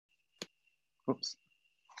Oops.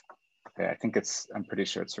 Okay, I'm pretty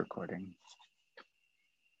sure it's recording.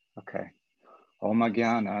 Okay. Om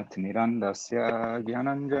Jnana Timirandasya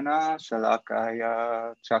Jnananjana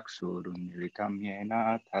Shalakaya Chakshurunmilitam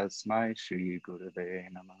Yena Tasmai Shri Gurave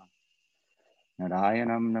Namah.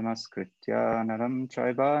 Narayanam Namaskritya Naram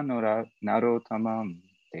Chaiva Narotamam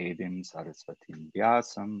Devim Saraswatim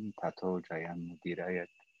Vyasam Tato Jayam Mudirayat.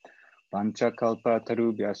 Panchakalpa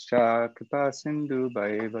Tarubhyascha Kripa Sindhu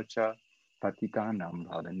Bhaivacha Patitanam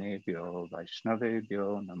Bhavanebhyo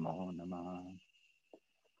Vaishnavebhyo Namo Namah.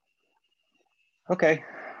 Okay,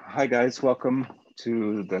 hi guys, welcome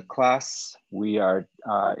to the class. We are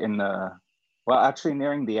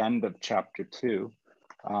nearing the end of chapter 2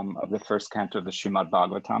 of the first canto of the Srimad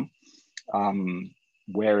Bhagavatam,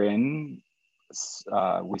 wherein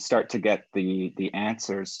we start to get the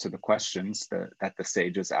answers to the questions that the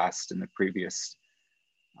sages asked in the previous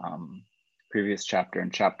chapter. In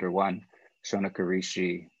chapter 1, Shonaka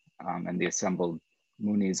Rishi and the assembled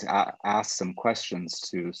Munis asked some questions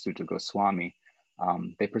to Sutta Goswami.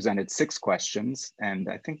 They presented 6 questions, and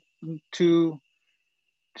I think two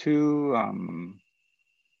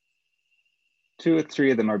or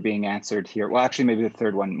three of them are being answered here. Well, actually, maybe the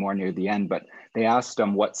third one more near the end, but they asked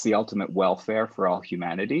what's the ultimate welfare for all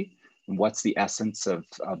humanity? And what's the essence of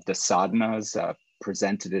the sadhanas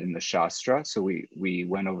presented in the Shastra? So we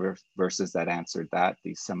went over verses that answered that,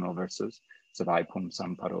 these seminal verses. Savai pum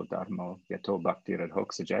samparo dharmo yato bhakti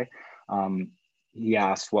radhoksaje. He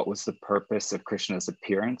asked what was the purpose of Krishna's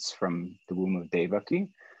appearance from the womb of Devaki.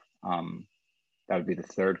 That would be the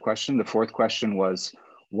third question. The fourth question was,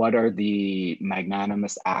 what are the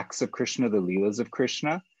magnanimous acts of Krishna, the Leelas of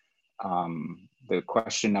Krishna? The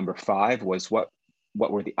question number 5 was what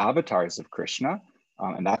were the avatars of Krishna?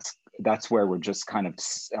 And that's where we're just kind of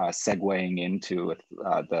segueing into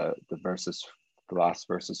the verses, the last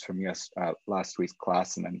verses from last week's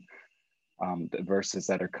class, and then the verses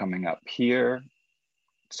that are coming up here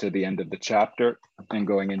to the end of the chapter and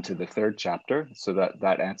going into the third chapter. So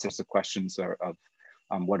that answers the questions of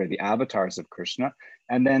what are the avatars of Krishna?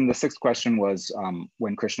 And then the 6th question was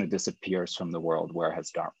when Krishna disappears from the world, where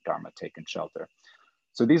has Dharma taken shelter?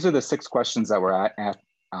 So these are the 6 questions that were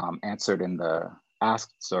answered in the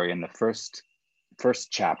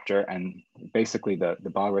first chapter. And basically the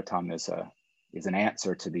Bhagavatam is an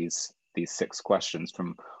answer to these 6 questions.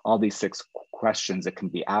 From all these 6 questions, it can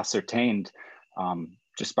be ascertained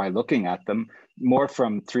just by looking at them, more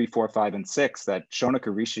from 3, 4, 5, and 6, that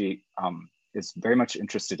Shonaka Rishi is very much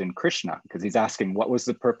interested in Krishna, because he's asking, what was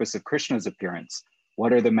the purpose of Krishna's appearance?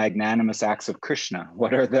 What are the magnanimous acts of Krishna?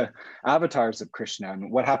 What are the avatars of Krishna?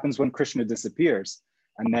 And what happens when Krishna disappears?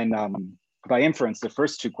 And then by inference, the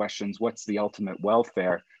first 2 questions, what's the ultimate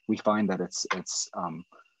welfare? We find that it's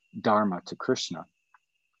Dharma to Krishna.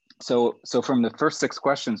 So from the first 6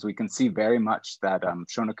 questions, we can see very much that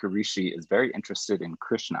Shonaka Rishi is very interested in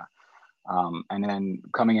Krishna. And then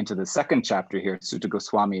coming into the second chapter here, Sutta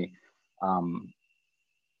Goswami,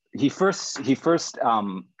 the first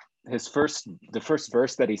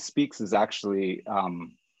verse that he speaks is actually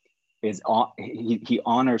he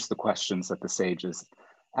honors the questions that the sages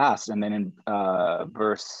asked, and then in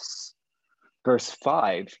verse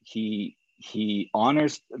 5 he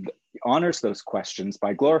honors those questions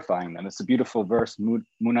by glorifying them. It's a beautiful verse.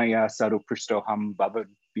 Munaya saru prishtoham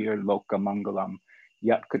bhavabhir loka mangalam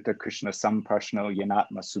yat kuta Krishna samprashno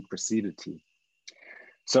yanatma suprasidati.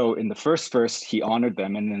 So in the first verse, he honored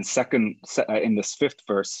them, and in this 5th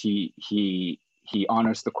verse, he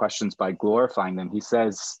honors the questions by glorifying them. He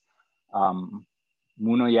says,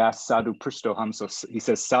 "Munaya sadhu prishtoham." So he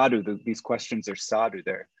says, "Sadhu." These questions are sadhu.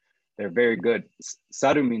 They're very good.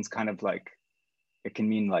 Sadhu means kind of like, it can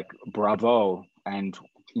mean like bravo. And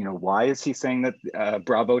why is he saying that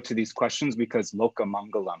bravo to these questions? Because loka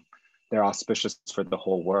mangalam, they're auspicious for the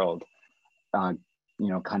whole world.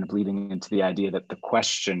 Kind of leading into the idea that the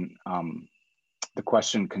question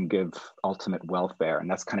can give ultimate welfare, and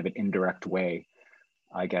that's kind of an indirect way,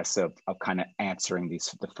 I guess, of kind of answering the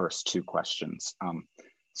first 2 questions.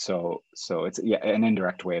 So it's an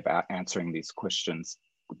indirect way of answering these questions,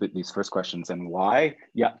 these first questions. And why?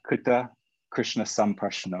 Yat kuta Krishna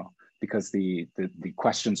samprashno, because the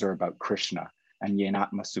questions are about Krishna and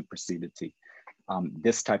yenatma suprasidati.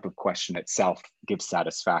 This type of question itself gives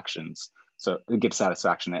satisfactions. So it gives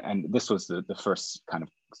satisfaction, and this was the first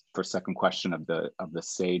second question of the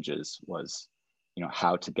sages was,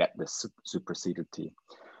 how to get this suprasidati.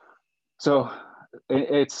 So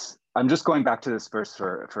I'm just going back to this verse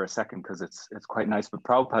for a second because it's quite nice. But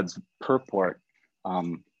Prabhupada's purport,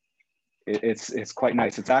 it's quite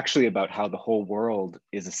nice. It's actually about how the whole world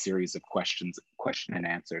is a series of question and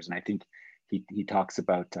answers, and I think he talks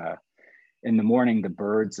about in the morning, the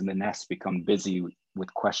birds in the nest become busy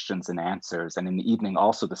with questions and answers. And in the evening,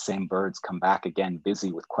 also the same birds come back again,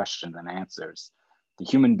 busy with questions and answers. The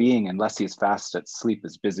human being, unless he is fast at sleep,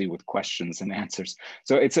 is busy with questions and answers.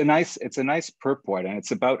 So it's a nice purport, and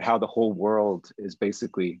it's about how the whole world is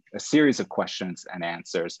basically a series of questions and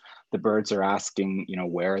answers. The birds are asking,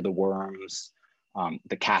 where are the worms?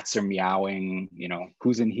 The cats are meowing,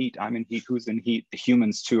 who's in heat? I'm in heat. Who's in heat? The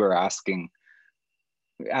humans too are asking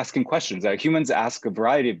questions. Humans ask a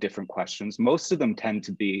variety of different questions. Most of them tend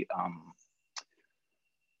to be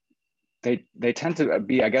they tend to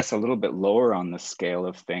be, I guess, a little bit lower on the scale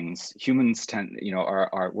of things. Humans tend,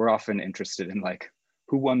 we're often interested in like,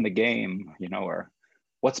 who won the game, or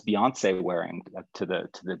what's Beyonce wearing to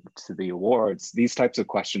the awards. These types of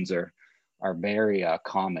questions are very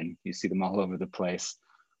common. You see them all over the place.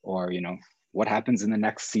 Or what happens in the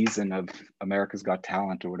next season of America's Got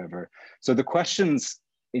Talent or whatever. So the questions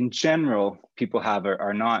in general people have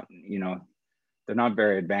are not, they're not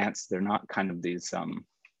very advanced. They're not kind of these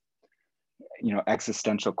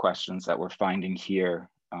existential questions that we're finding here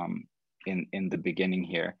in the beginning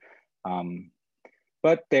here.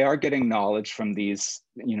 But they are getting knowledge from these,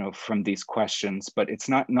 from these questions, but it's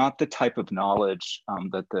not the type of knowledge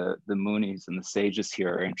that the Munis and the sages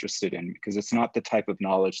here are interested in, because it's not the type of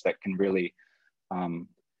knowledge that can really,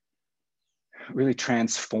 really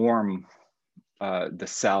transform the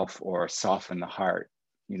self or soften the heart.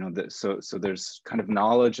 So there's kind of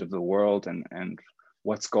knowledge of the world and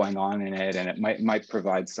what's going on in it, and it might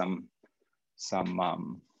provide some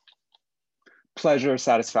pleasure,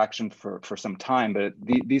 satisfaction for some time, but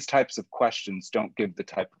these types of questions don't give the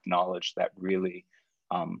type of knowledge that really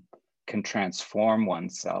can transform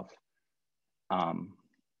oneself.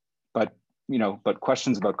 But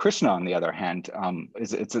questions about Krishna, on the other hand,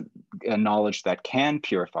 it's a knowledge that can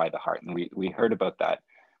purify the heart, and we heard about that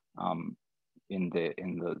in the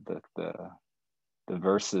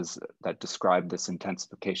verses that describe this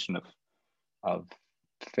intensification of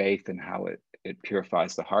faith and how it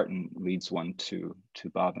purifies the heart and leads one to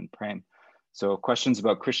bhav and prem. So questions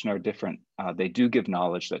about Krishna are different. They do give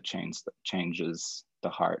knowledge that changes the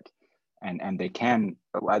heart, and they can,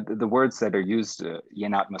 the words that are used,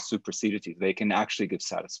 yenatma suprasidati, they can actually give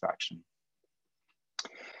satisfaction.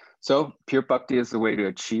 So pure bhakti is the way to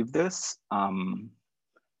achieve this.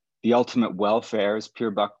 The ultimate welfare is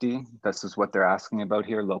pure bhakti. This is what they're asking about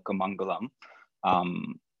here, lokamangalam.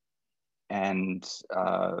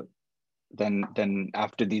 Then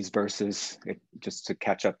after these verses, just to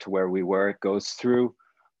catch up to where we were, it goes through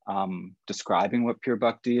describing what pure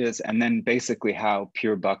bhakti is, and then basically how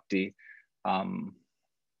pure bhakti,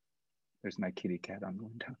 there's my kitty cat on the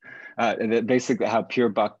window, basically how pure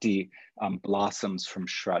bhakti blossoms from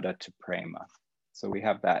shraddha to prema. So we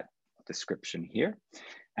have that description here,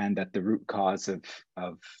 and that the root cause of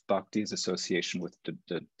bhakti is association with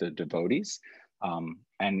the devotees.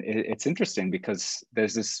 And it's interesting because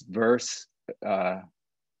there's this verse,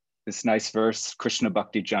 this nice verse, Krishna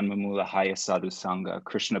Bhakti Janma Mula Haya Sadhu Sangha,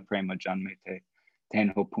 Krishna Prema Janmete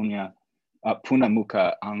Tenho Punya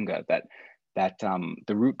Mukha Anga, that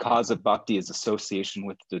the root cause of bhakti is association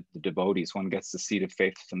with the devotees. One gets the seed of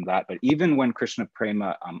faith from that. But even when Krishna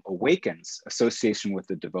Prema awakens, association with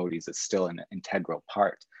the devotees is still an integral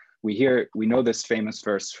part. We know this famous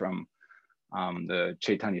verse from the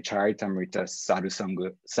Chaitanya Charitamrita, Sadhu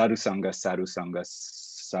Sangha,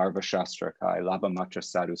 Sarva Shastra Kai, Labhamatra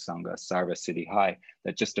Sadhu Sangha, Sarva Siddhi Hai,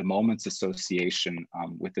 that just a moment's association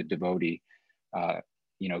with the devotee,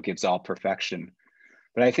 gives all perfection.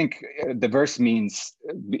 But I think the verse means,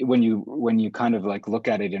 when you kind of like look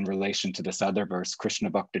at it in relation to this other verse, Krishna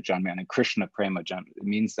Bhakta Janman and Krishna Prema Janman, it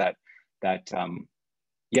means that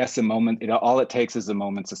yes, a moment, all it takes is a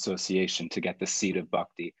moment's association to get the seed of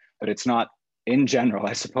bhakti, but it's not, in general,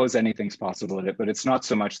 I suppose anything's possible in it, but it's not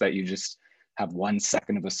so much that you just have 1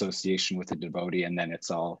 second of association with a devotee and then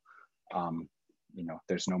it's all,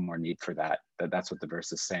 there's no more need for that. That's what the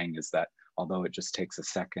verse is saying, is that although it just takes a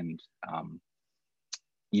second,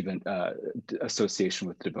 even association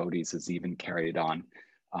with devotees is even carried on,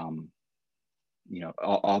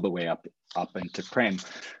 all the way up into prem.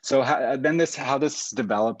 So how this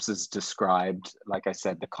develops is described, like I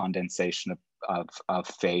said, the condensation of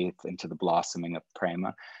faith into the blossoming of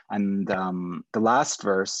prema. And the last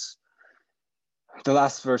verses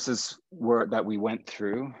that we went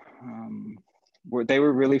through, they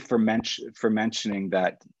were really for mentioning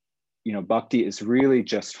that, bhakti is really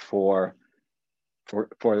just for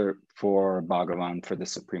Bhagavan, for the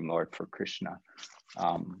Supreme Lord, for Krishna.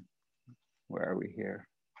 Where are we here?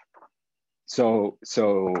 So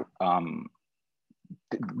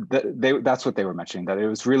that's what they were mentioning, that it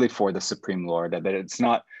was really for the Supreme Lord, that it's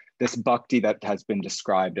not this bhakti that has been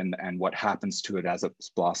described and what happens to it as it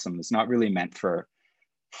blossoms is not really meant for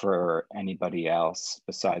anybody else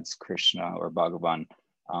besides Krishna or Bhagavan.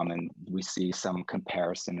 And we see some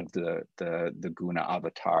comparison of the guna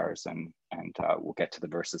avatars, and we'll get to the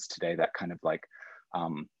verses today that kind of like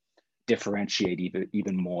differentiate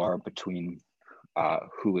even more between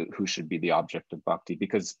who should be the object of bhakti,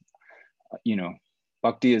 because you know,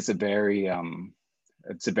 bhakti is a very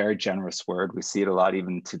it's a very generous word. We see it a lot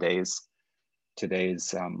even today's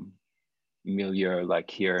milieu, like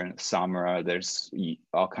here in Samara. There's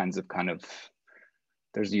all kinds of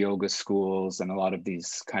there's yoga schools and a lot of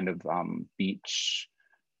these kind of beach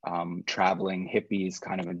traveling hippies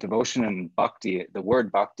kind of a devotion. And bhakti, the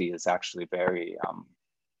word bhakti is actually very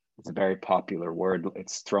it's a very popular word.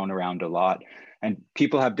 It's thrown around a lot, and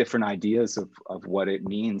people have different ideas of what it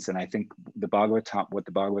means. And I think the Bhagavatam, what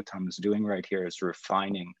the Bhagavatam is doing right here is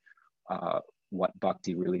refining what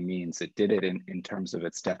bhakti really means. It did it in terms of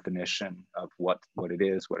its definition of what it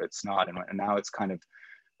is, what it's not, and now it's kind of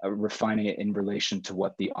refining it in relation to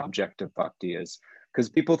what the object of bhakti is. Because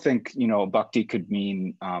people think, you know, bhakti could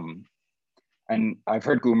mean, and I've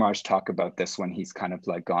heard Guru Maharaj talk about this when he's kind of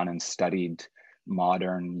like gone and studied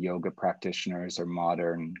modern yoga practitioners or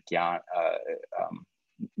modern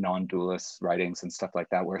non-dualist writings and stuff like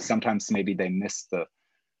that, where sometimes maybe they miss the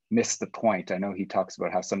point. I know he talks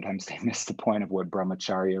about how sometimes they miss the point of what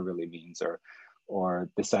brahmacharya really means, or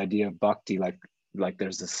this idea of bhakti, like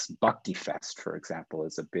there's this Bhakti Fest, for example,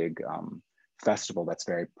 is a big festival that's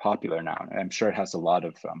very popular now. And I'm sure it has a lot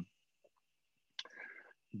of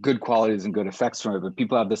good qualities and good effects from it, but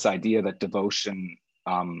people have this idea that devotion,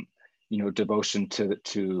 you know, devotion to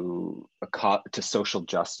social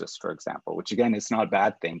justice, for example, which again, is not a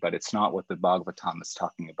bad thing, but it's not what the Bhagavatam is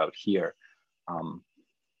talking about here.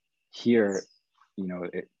 Here, you know,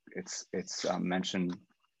 it's mentioned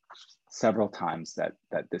several times that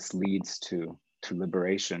this leads to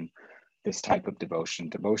liberation, this type of devotion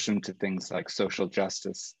to things like social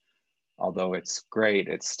justice. Although it's great,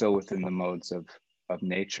 it's still within the modes of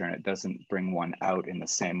nature, and it doesn't bring one out in the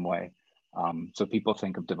same way. So people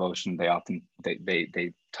think of devotion, they often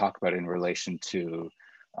they talk about it in relation to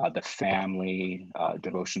the family,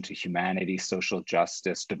 devotion to humanity, social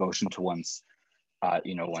justice, devotion to one's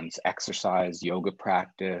you know, one's exercise, yoga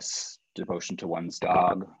practice, devotion to one's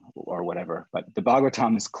dog, or whatever. But the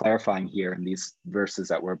Bhagavatam is clarifying here in these verses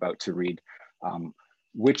that we're about to read,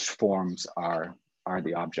 which forms are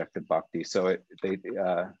the object of bhakti. So they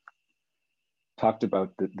talked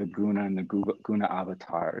about the guna and the guna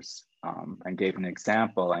avatars, and gave an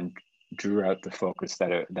example and drew out the focus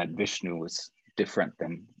that Vishnu was different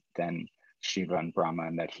than Shiva and Brahma,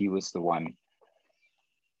 and that he was the one,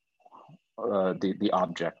 the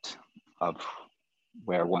object of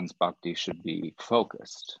where one's bhakti should be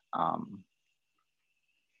focused.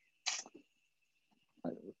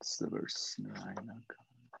 What's the verse?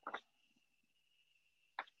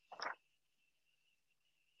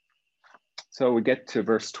 So we get to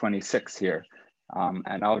verse 26 here,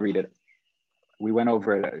 and I'll read it. We went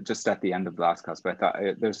over it just at the end of the last class, but I thought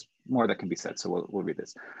there's more that can be said, so we'll read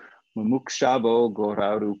this. Mumukshavo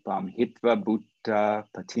Gorarupam Hitva Bhutta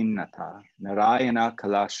Patinnata Narayana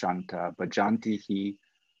Kalashanta Bhajanti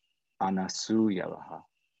Hi Anasuyavaha.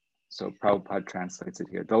 So Prabhupada translates it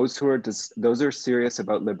here. Those who are serious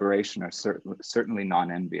about liberation are certainly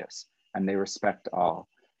non-envious, and they respect all.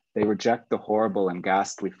 They reject the horrible and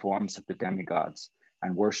ghastly forms of the demigods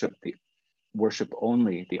and worship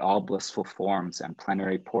only the all blissful forms and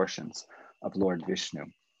plenary portions of Lord Vishnu.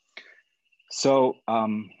 So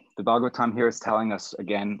the Bhagavatam here is telling us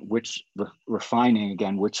again, refining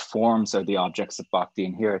again, which forms are the objects of bhakti.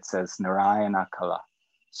 And here it says Narayana Kala.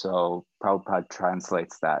 So Prabhupada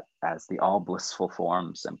translates that as the all blissful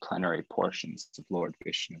forms and plenary portions of Lord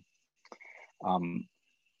Vishnu.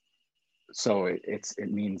 So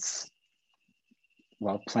it means,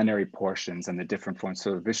 well, plenary portions and the different forms.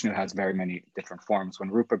 So Vishnu has very many different forms.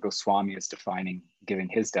 When Rupa Goswami is giving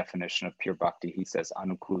his definition of pure bhakti, he says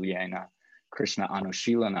Anukulyena Krishna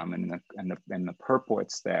Anushilanam, and the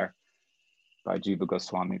purports there by Jiva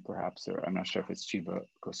Goswami, perhaps, or I'm not sure if it's Jiva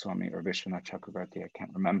Goswami or Vishwanath Chakravarti, I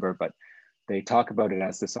can't remember, but they talk about it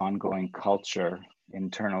as this ongoing culture,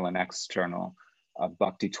 internal and external, of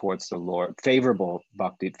bhakti towards the Lord, favorable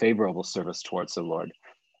bhakti, favorable service towards the Lord,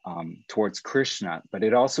 towards Krishna, but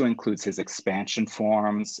it also includes his expansion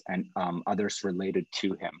forms and others related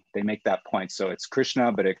to him. They make that point. So it's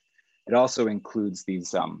Krishna, but it also includes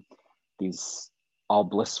these all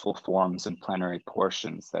blissful forms and plenary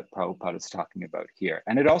portions that Prabhupada is talking about here.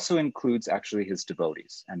 And it also includes actually his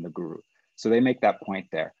devotees and the guru. So they make that point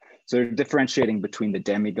there. So they're differentiating between the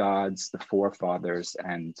demigods, the forefathers,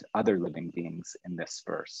 and other living beings in this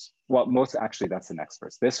verse. Well, actually that's the next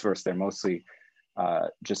verse. This verse, they're mostly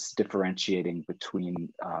just differentiating between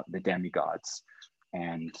the demigods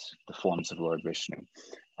and the forms of Lord Vishnu.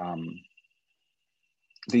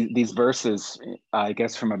 These verses, I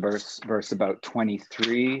guess from a verse about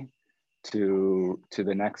 23 to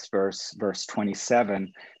the next verse, verse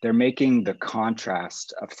 27, they're making the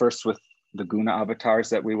contrast first with the guna avatars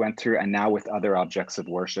that we went through, and now with other objects of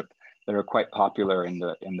worship that are quite popular in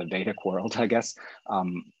the Vedic world, I guess.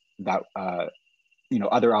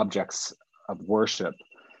 Other objects of worship.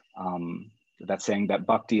 That's saying that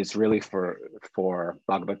bhakti is really for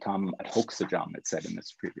Bhagavatam adhoksajam, it said in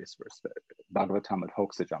this previous verse, that Bhagavatam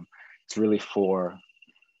adhoksajam. It's really for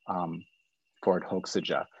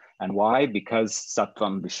adhoksaja. And why? Because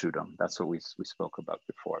sattvam vishuddham. That's what we spoke about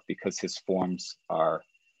before, because his forms are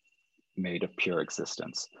made of pure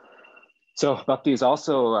existence. So bhakti is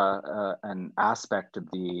also an aspect of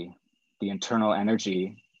the internal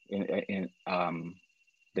energy in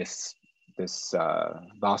this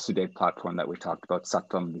Vasudev platform that we talked about,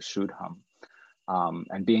 sattvam vishuddham.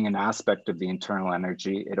 And being an aspect of the internal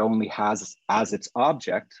energy, it only has as its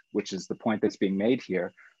object, which is the point that's being made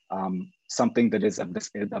here, something that is of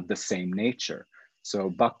the same nature.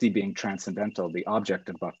 So bhakti being transcendental, the object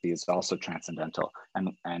of bhakti is also transcendental,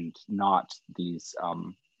 and not these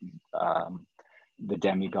the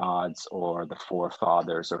demigods or the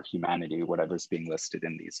forefathers or humanity, whatever's being listed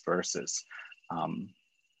in these verses.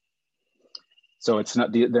 So it's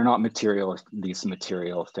not, they're not material, these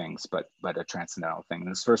material things, but a transcendental thing.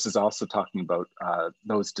 And this verse is also talking about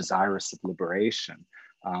those desirous of liberation.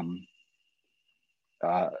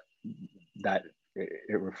 That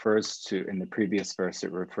it refers to, in the previous verse,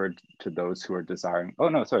 it referred to those who are desiring, oh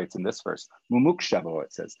no, sorry, it's in this verse, mumukshava,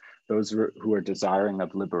 it says, those who are desiring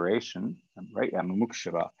of liberation, right? Yeah,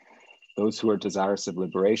 mumukshava, those who are desirous of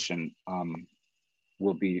liberation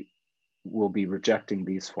will be rejecting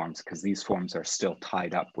these forms, because these forms are still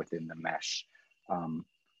tied up within the mesh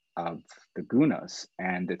of the gunas,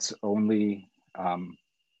 and it's only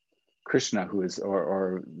Krishna who is,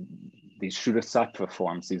 or these Shuddha-sattva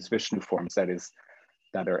forms, these Vishnu forms, that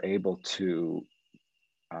are able to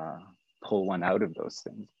pull one out of those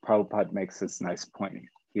things. Prabhupada makes this nice point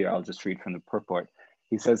here. I'll just read from the purport.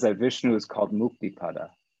 He says that Vishnu is called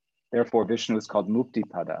Muktipada. Therefore, Vishnu is called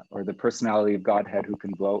Muktipada, or the personality of Godhead who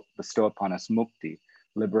can bestow upon us mukti,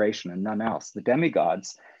 liberation, and none else. The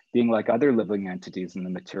demigods, being like other living entities in the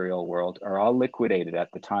material world, are all liquidated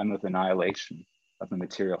at the time of annihilation of the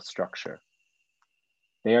material structure.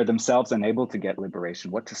 They are themselves unable to get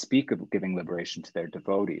liberation. What to speak of giving liberation to their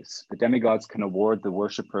devotees? The demigods can award the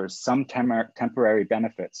worshippers some temporary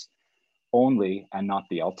benefits only, and not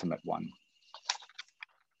the ultimate one.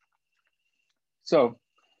 So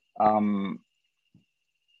I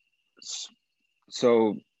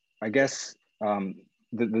guess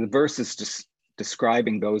the verse is just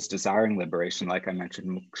describing those desiring liberation, like I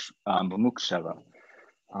mentioned, mumukshava.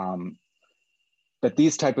 That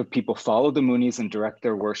these type of people follow the munis and direct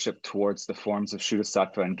their worship towards the forms of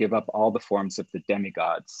Shuddha-sattva and give up all the forms of the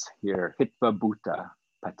demigods. Here, hitva bhuta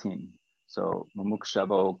patin. So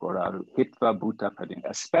mumukshavo goraru, hitva bhuta patin,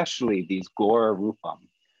 especially these gora rupam,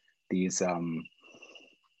 these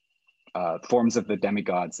forms of the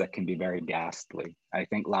demigods that can be very ghastly. I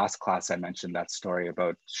think last class I mentioned that story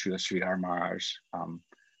about Srila Sridhar Maharaj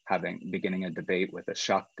beginning a debate with a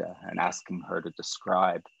Shakta and asking her to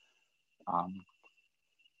describe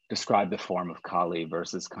the form of Kali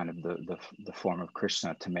versus kind of the form of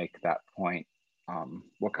Krishna to make that point.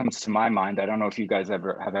 What comes to my mind, I don't know if you guys have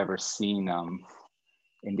ever seen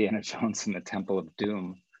Indiana Jones and the Temple of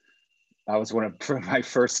Doom. That was one of my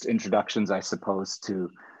first introductions, I suppose,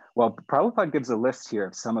 to, well, Prabhupada gives a list here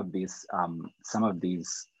of some of these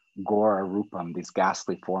Gora Rupam, these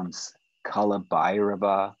ghastly forms, Kala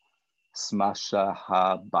Bhairava,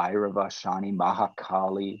 Smashaha Bhairava, Shani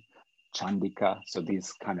Mahakali, Chandika. So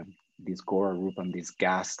these Gora Rupam, these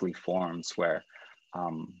ghastly forms where,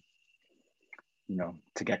 to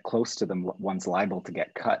get close to them, one's liable to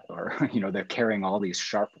get cut, or, they're carrying all these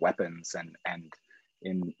sharp weapons and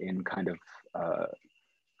in kind of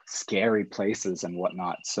scary places and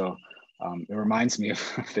whatnot. So it reminds me of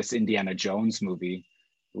this Indiana Jones movie,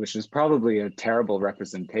 which is probably a terrible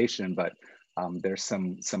representation, but there's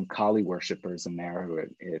some Kali worshippers in there who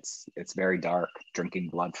it's very dark, drinking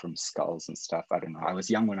blood from skulls and stuff. I don't know. I was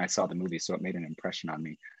young when I saw the movie, so it made an impression on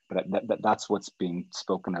me. but that's what's being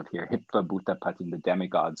spoken of here. Hitva, Bhuta, Pati, the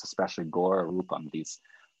demigods, especially Gora Rupam, these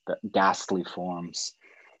the ghastly forms.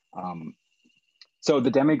 So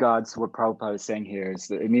the demigods, what Prabhupada is saying here is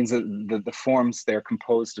that it means that the forms, they're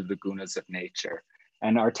composed of the gunas of nature.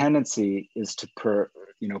 And our tendency is to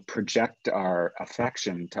project our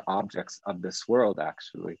affection to objects of this world,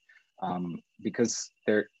 actually, because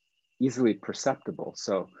they're easily perceptible.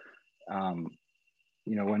 So,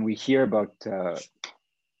 when we hear about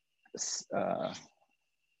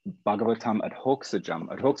Bhagavatam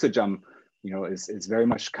Adhoksajam, is very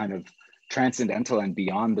much kind of transcendental and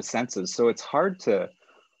beyond the senses. So it's hard to,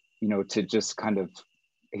 to just kind of,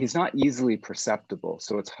 he's not easily perceptible.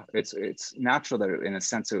 So it's natural that in a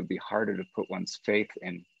sense it would be harder to put one's faith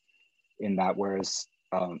in that, whereas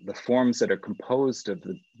the forms that are composed of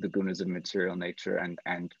the gunas of material nature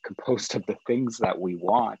and composed of the things that we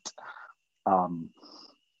want,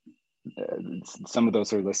 some of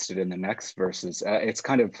those are listed in the next verses. It's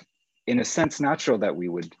kind of, in a sense, natural that we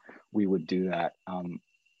would do that.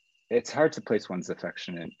 It's hard to place one's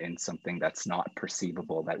affection in something that's not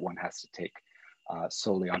perceivable, that one has to take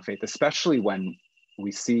solely on faith, especially when we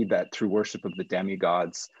see that through worship of the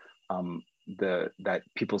demigods, that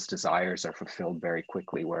people's desires are fulfilled very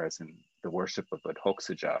quickly, whereas in the worship of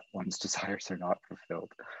Adhoksaja, one's desires are not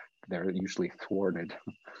fulfilled. They're usually thwarted,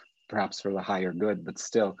 perhaps for the higher good, but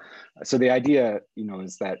still. So the idea,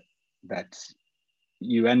 is that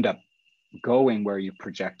you end up going where you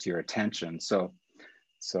project your attention. So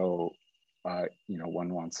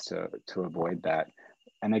one wants to avoid that.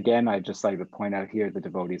 And again, I'd just like to point out here, the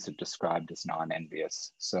devotees are described as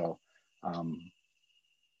non-envious. So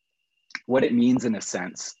what it means in a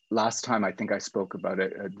sense, last time I think I spoke about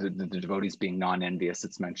it, the devotees being non-envious,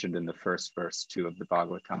 it's mentioned in the first verse 2 of the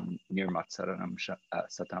Bhagavatam, Nirmatsaranam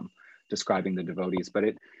Satam, describing the devotees. But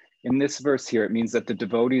in this verse here, it means that the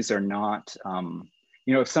devotees are not,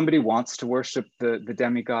 if somebody wants to worship the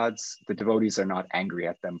demigods, the devotees are not angry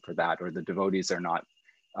at them for that, or the devotees are not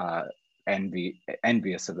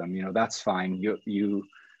envious of them. That's fine. You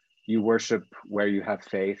worship where you have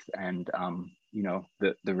faith, and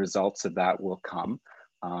the results of that will come.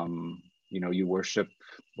 You worship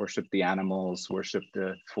the animals, worship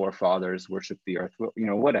the forefathers, worship the earth,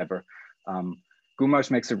 whatever.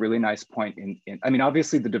 Gumarj makes a really nice point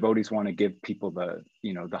obviously the devotees want to give people the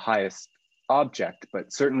highest object,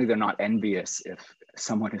 but certainly they're not envious if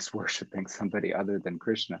someone is worshiping somebody other than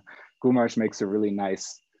Krishna. Gumarj makes a really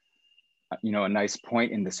nice, a nice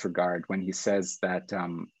point in this regard when he says that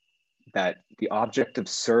that the object of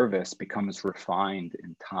service becomes refined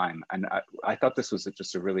in time. And I thought this was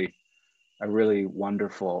just a really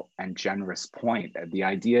wonderful and generous point. The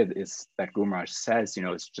idea is that Gumarj says,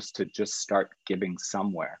 is just start giving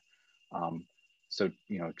somewhere. So,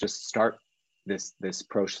 just start this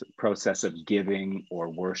process of giving or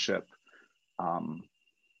worship.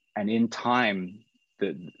 And in time,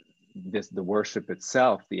 the worship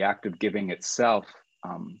itself, the act of giving itself,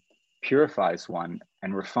 purifies one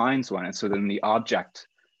and refines one. And so then the object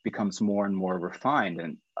becomes more and more refined,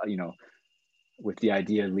 and, with the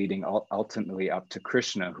idea leading ultimately up to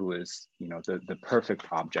Krishna, who is, the perfect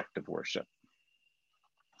object of worship.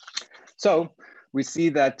 So we see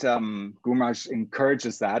that Gumarj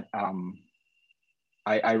encourages that.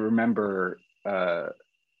 I remember an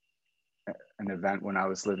event when I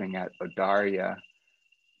was living at Odaria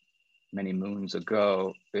many moons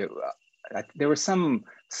ago. There was some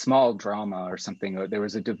small drama or something. There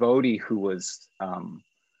was a devotee who was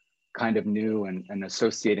kind of new and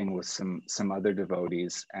associating with some other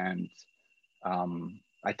devotees, and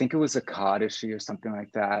I think it was a Kaddishi or something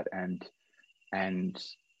like that, and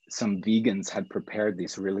some vegans had prepared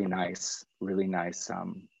these really nice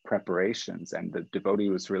preparations, and the devotee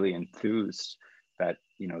was really enthused that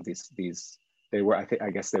these they were, I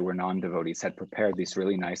guess they were non-devotees, had prepared these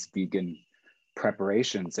really nice vegan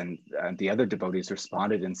preparations, and the other devotees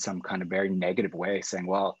responded in some kind of very negative way, saying,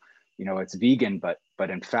 well, it's vegan, but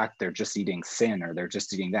in fact they're just eating sin, or they're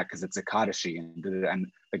just eating that because it's a Kaddishi. And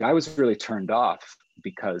the guy was really turned off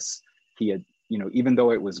because he had, even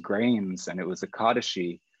though it was grains and it was a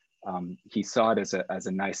Kaddishi, he saw it as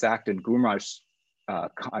a nice act. And Gumarj, I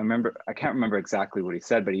can't remember exactly what he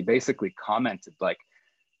said, but he basically commented like,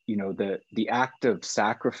 the act of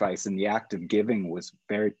sacrifice and the act of giving was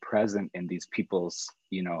very present in these people's,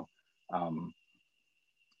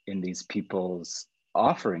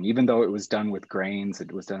 offering, even though it was done with grains, it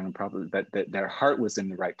was done improperly, that their heart was in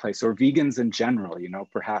the right place. Or vegans in general,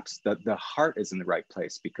 perhaps the heart is in the right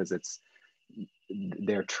place, because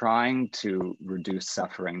they're trying to reduce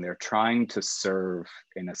suffering. They're trying to serve,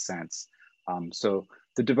 in a sense. So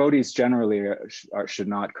the devotees generally should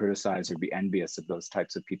not criticize or be envious of those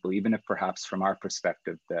types of people, even if perhaps from our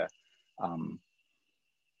perspective,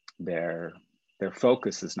 their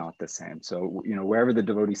focus is not the same. So, you know, wherever the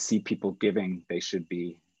devotees see people giving, they should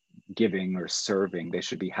be giving or serving. They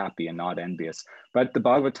should be happy and not envious. But the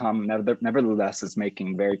Bhagavatam nevertheless is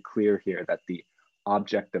making very clear here that the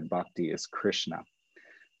object of bhakti is Krishna.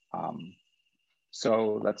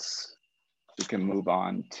 So we can move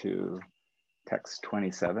on to text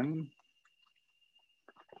 27.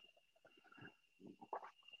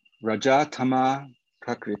 Rajatama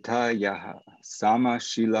prakrita yaha sama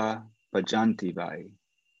shila bhajanti vai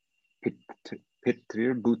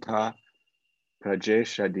pitrir bhuta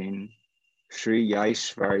prajeshadin shri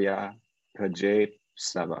yaishvarya praje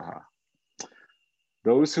savaha.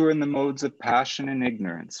 Those who are in the modes of passion and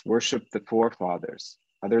ignorance worship the forefathers,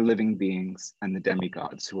 other living beings, and the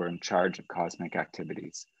demigods who are in charge of cosmic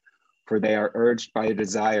activities, for they are urged by a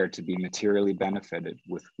desire to be materially benefited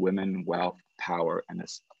with women, wealth, power, and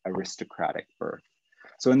aristocratic birth.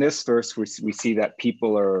 So in this verse, we see that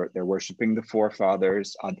people they're worshiping the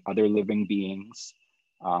forefathers, other living beings,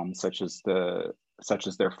 such as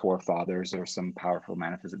their forefathers or some powerful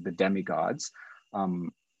manifestation, the demigods,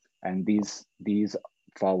 and these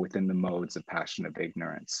fall within the modes of passion of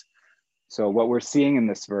ignorance. So what we're seeing in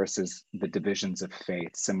this verse is the divisions of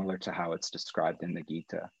faith, similar to how it's described in the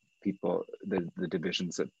Gita. The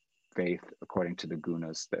divisions of faith according to the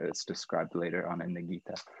gunas that is described later on in the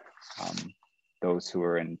Gita. Those who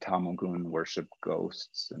are in Tamagun worship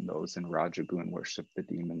ghosts, and those in Rajagun worship the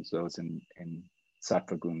demons, those in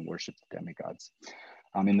Sattvagun worship the demigods.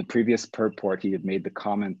 In the previous purport, he had made the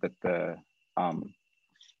comment that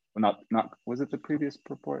was it the previous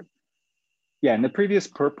purport? Yeah, in the previous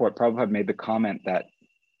purport, Prabhupada made the comment that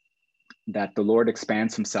the Lord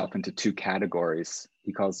expands himself into two categories.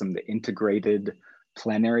 He calls them the integrated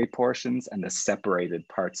plenary portions and the separated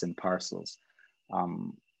parts and parcels.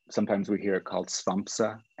 Sometimes we hear it called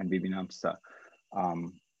Svampsa and Vibhinamsa.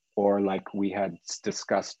 Or like we had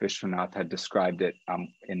discussed, Vishwanath had described it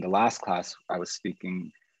in the last class I was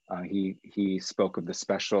speaking. He spoke of the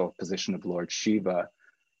special position of Lord Shiva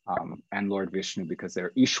and Lord Vishnu because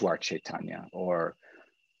they're Ishwar Chaitanya, or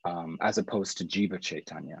as opposed to Jiva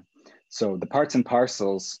Chaitanya. So the parts and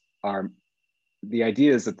parcels the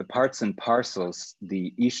idea is that the parts and parcels,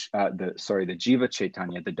 the Jiva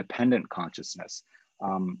Chaitanya, the dependent consciousness,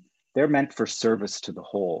 they're meant for service to the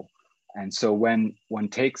whole. And so when one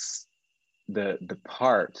takes the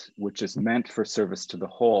part which is meant for service to the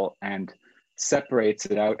whole and separates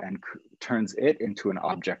it out and turns it into an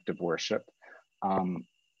object of worship,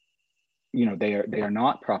 you know, they are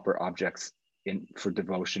not proper objects for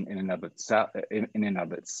devotion in and of itself,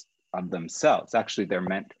 of themselves. Actually, they're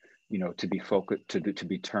meant, you know, to be focused, to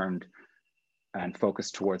be turned and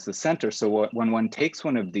focused towards the center. So when one takes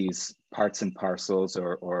one of these parts and parcels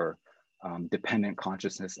or dependent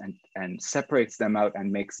consciousness and separates them out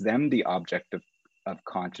and makes them the object of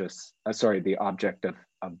the object of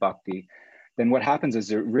bhakti, then what happens is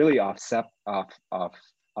they're really off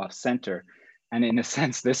center. And in a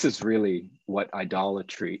sense, this is really what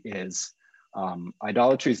idolatry is.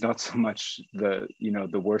 Idolatry is not so much the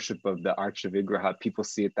worship of the Archa Vigraha. People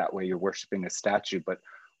see it that way. You're worshiping a statue, but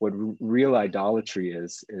what real idolatry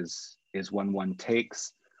is when one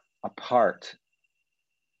takes a part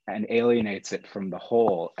and alienates it from the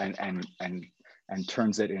whole and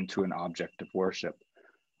turns it into an object of worship.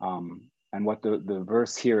 And what the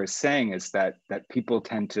verse here is saying is that people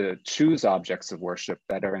tend to choose objects of worship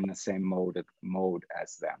that are in the same mode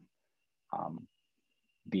as them,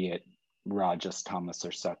 be it Rajas, Tamas,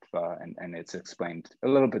 or Sattva, and it's explained a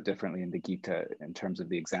little bit differently in the Gita in terms of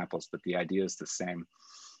the examples, but the idea is the same.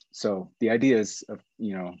 So the idea is,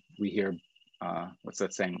 you know, we hear, what's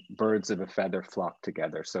that saying? Birds of a feather flock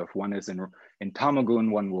together. So if one is in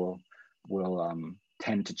Tamagun, one will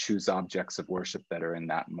tend to choose objects of worship that are in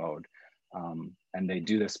that mode. And they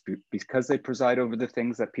do this because they preside over the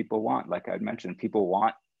things that people want. Like I mentioned, people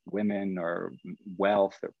want women or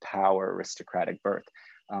wealth or power, aristocratic birth.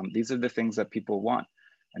 These are the things that people want.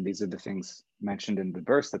 And these are the things mentioned in the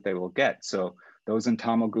verse that they will get. So those in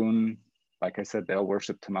Tamagun, like I said, they'll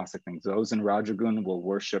worship tamasic things. Those in Rajagun will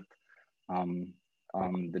worship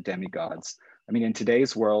the demigods. I mean, in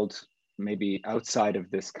today's world, maybe outside of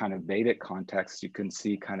this kind of Vedic context, you can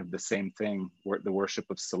see kind of the same thing, where the worship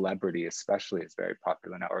of celebrity especially is very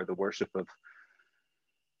popular now, or the worship of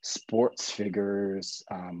sports figures,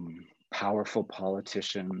 powerful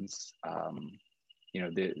politicians. You know,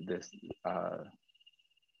 there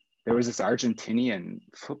was this Argentinian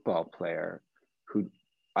football player who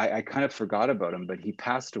I kind of forgot about him, but he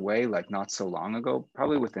passed away like not so long ago,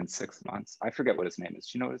 probably within 6 months. I forget what his name is.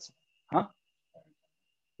 Do you know what his, huh?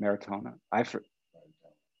 Maratona?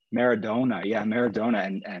 Maradona, yeah,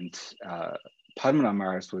 Maradona, and Padmanabh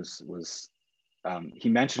Maharaj was he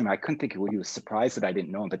mentioned him. I couldn't think of what he was surprised that I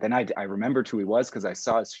didn't know him, but then I remembered who he was because I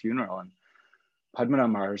saw his funeral, and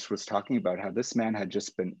Padmanabh Maharaj was talking about how this man had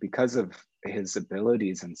just been, because of his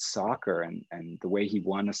abilities in soccer and the way he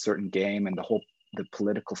won a certain game and the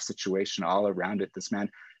political situation all around it, this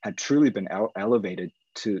man had truly been elevated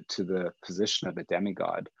to the position of a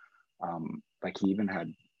demigod. Like he even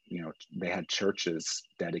had, they had churches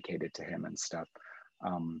dedicated to him and stuff.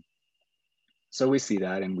 So we see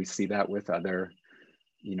that, and we see that with other,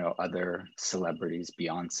 other celebrities.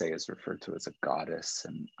 Beyonce is referred to as a goddess,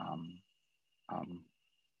 and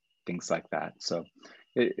things like that. So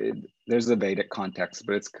there's a Vedic context,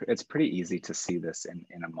 but it's pretty easy to see this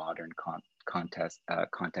in a modern context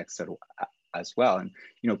as well. And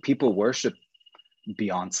people worship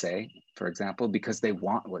Beyonce, for example, because they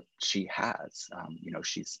want what she has.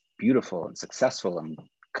 She's beautiful and successful and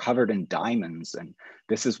covered in diamonds, and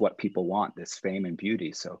this is what people want, this fame and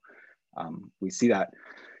beauty. So we see that.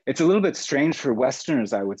 It's a little bit strange for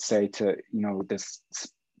Westerners, I would say, to this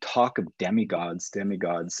talk of demigods.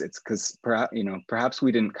 It's because perhaps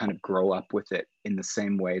we didn't kind of grow up with it in the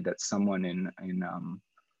same way that someone in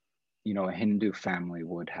a Hindu family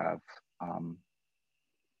would have.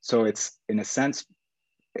 So it's, in a sense,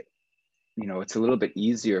 it's a little bit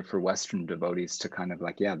easier for Western devotees to kind of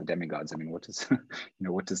like, yeah, the demigods. I mean, what does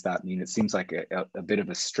what does that mean? It seems like a bit of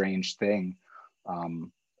a strange thing. So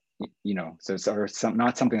it's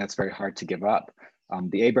not something that's very hard to give up.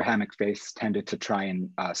 The Abrahamic faiths tended to try and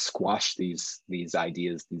squash these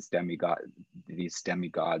ideas, these demigods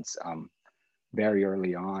very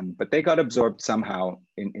early on, but they got absorbed somehow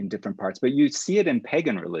in different parts. But you see it in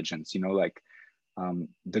pagan religions, like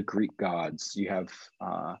the Greek gods. You have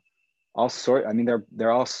all sorts. I mean, there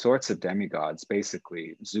are all sorts of demigods.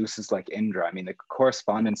 Basically, Zeus is like Indra. I mean, the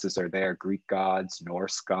correspondences are there: Greek gods,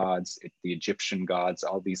 Norse gods, the Egyptian gods.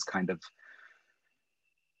 All these kind of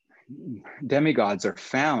demigods are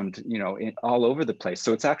found, all over the place.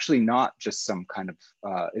 So it's actually not just some kind of.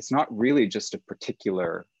 It's not really just a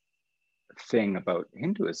particular thing about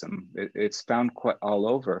Hinduism. It's found quite all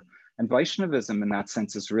over. And Vaishnavism, in that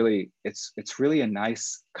sense, is really it's really a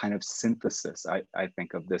nice kind of synthesis, I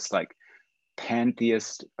think, of this like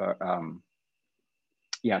pantheist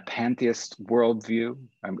pantheist worldview.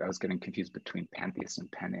 I was getting confused between pantheist and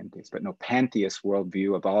panentheist, but no, pantheist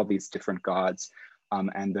worldview of all these different gods,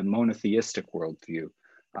 and the monotheistic worldview.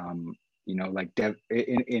 Like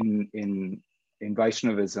in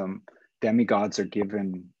Vaishnavism, demigods are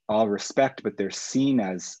given all respect, but they're seen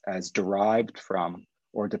as derived from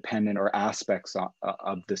or dependent or aspects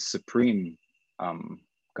of the supreme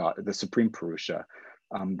God, the supreme Purusha.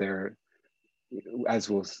 They're,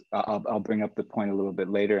 as I'll bring up the point a little bit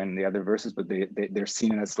later in the other verses, but they're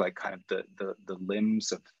seen as like kind of the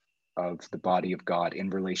limbs of the body of God in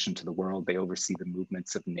relation to the world. They oversee the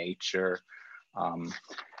movements of nature,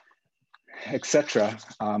 etc.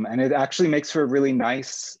 And it actually makes for a really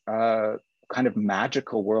nice kind of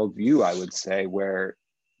magical worldview, I would say, where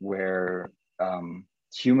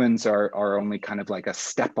humans are only kind of like a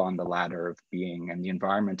step on the ladder of being, and the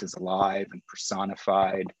environment is alive and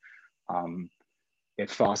personified. It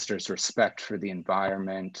fosters respect for the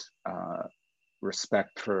environment,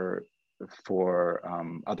 respect for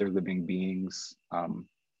other living beings.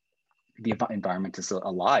 The environment is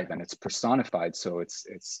alive and it's personified, so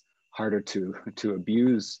it's harder to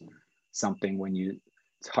abuse something when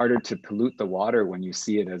it's harder to pollute the water when you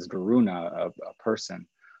see it as Varuna, a person.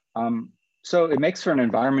 So it makes for an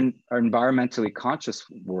environmentally conscious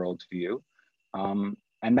worldview.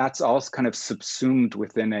 And that's all kind of subsumed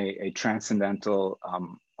within a transcendental,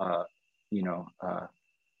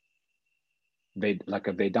 like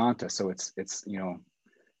a Vedanta. So it's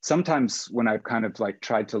sometimes when I've kind of like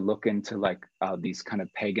tried to look into like these kind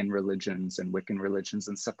of pagan religions and Wiccan religions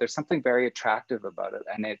and stuff, there's something very attractive about it.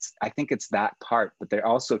 And I think it's that part, but there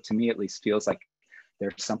also, to me at least, feels like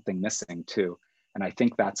there's something missing too. And I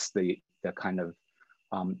think that's the kind of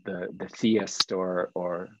the theist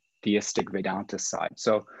or theistic Vedanta side.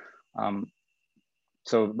 So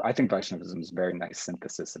I think Vaishnavism is a very nice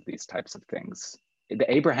synthesis of these types of things.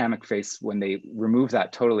 The Abrahamic faith, when they remove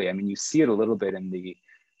that totally, I mean, you see it a little bit in the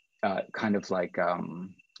kind of like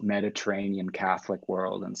Mediterranean Catholic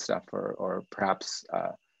world and stuff, or perhaps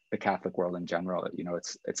the Catholic world in general.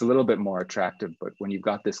 It's a little bit more attractive, but when you've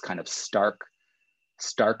got this kind of stark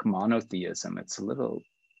monotheism, it's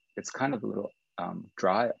kind of a little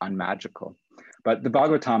dry, unmagical. But the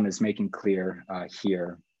Bhagavatam is making clear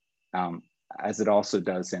here, as it also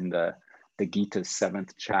does in the Gita's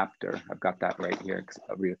 7th chapter. I've got that right here.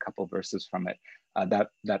 I'll read a couple verses from it.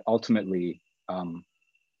 That ultimately,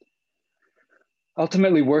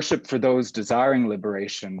 ultimately worship for those desiring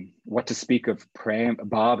liberation, what to speak of prem,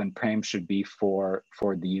 bhav and prem should be for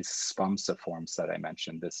these svamsa forms that I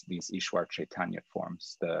mentioned, these Ishwar Chaitanya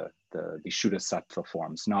forms, the Vishuddha Sattva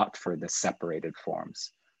forms, not for the separated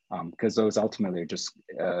forms, because those ultimately are just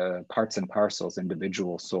parts and parcels,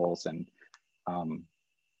 individual souls. And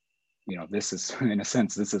you know, this is, in a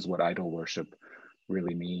sense, this is what idol worship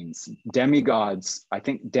really means. Demigods, I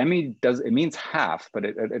think it means half, but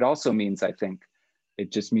it also means, I think,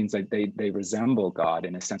 it just means that they resemble God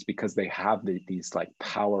in a sense, because they have these like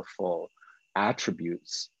powerful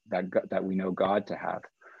attributes that we know God to have.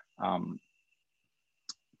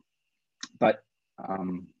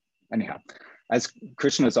 Anyhow, as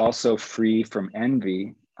Krishna is also free from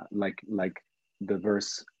envy, like the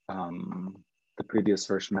verse, the previous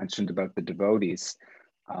verse mentioned about the devotees,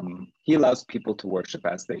 he allows people to worship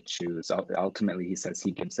as they choose. Ultimately, he says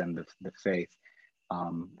he gives them the faith.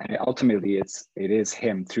 And ultimately, it is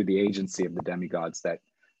him, through the agency of the demigods,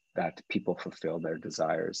 that people fulfill their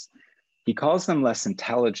desires. He calls them less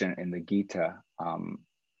intelligent in the Gita.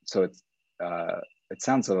 So it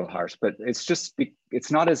sounds a little harsh, but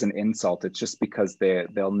it's not as an insult. It's just because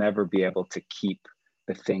they'll never be able to keep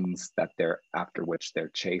the things that they're after which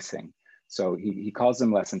they're chasing. So he calls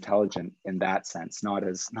them less intelligent in that sense, not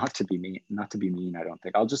to be mean, I don't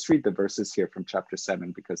think. I'll just read the verses here from chapter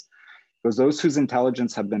 7, because those whose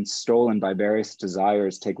intelligence have been stolen by various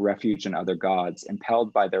desires take refuge in other gods.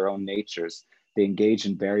 Impelled by their own natures, they engage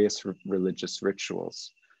in various religious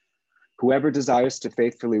rituals. Whoever desires to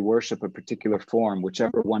faithfully worship a particular form,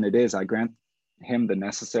 whichever one it is, I grant him the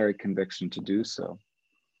necessary conviction to do so.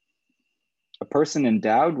 A person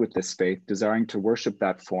endowed with this faith, desiring to worship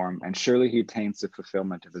that form, and surely he attains the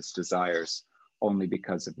fulfillment of his desires only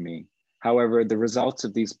because of me. However, the results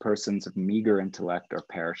of these persons of meager intellect are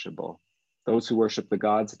perishable. Those who worship the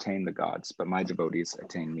gods attain the gods, but my devotees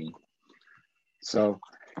attain me. So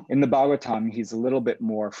in the Bhagavatam, he's a little bit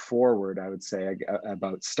more forward, I would say,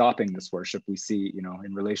 about stopping this worship. We see, you know,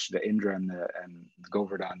 in relation to Indra and the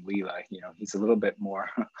Govardhan Leela, you know, he's a little bit more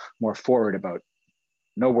forward about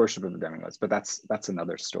no worship of the demigods, but that's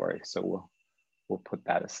another story. So we'll put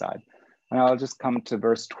that aside. And I'll just come to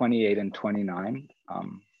verse 28 and 29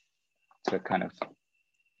 to kind of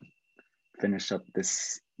finish up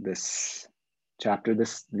this chapter.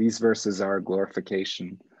 These verses are a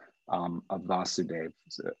glorification of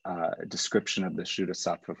Vasudev's description of the Shuddha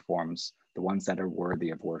Sattva forms, the ones that are worthy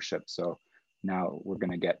of worship. So now we're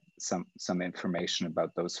going to get some information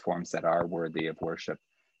about those forms that are worthy of worship.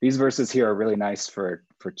 These verses here are really nice for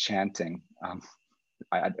chanting.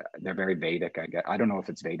 They're very Vedic, I guess. I don't know if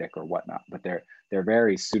it's Vedic or whatnot, but they're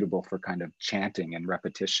very suitable for kind of chanting and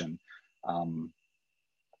repetition.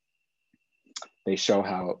 They show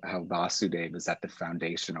how Vasudeva is at the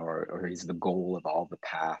foundation, or he's the goal of all the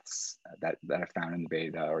paths that are found in the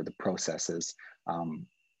Veda, or the processes,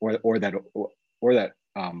 or that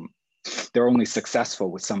they're only successful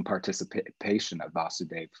with some participation of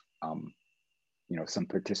Vasudeva, you know, some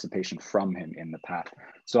participation from him in the path.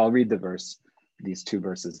 So I'll read these two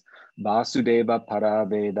verses. Vasudeva para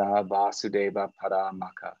Veda, Vasudeva para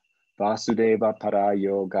Maka, Vasudeva para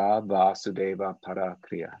Yoga, Vasudeva para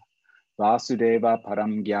Kriya. Vasudeva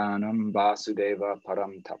param jnanam, Vasudeva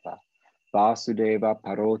param tapa, Vasudeva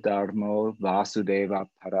paro dharmo, Vasudeva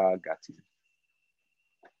para gati.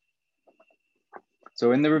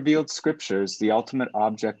 So in the revealed scriptures, the ultimate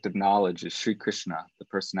object of knowledge is Sri Krishna, the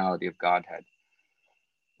personality of Godhead.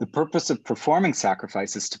 The purpose of performing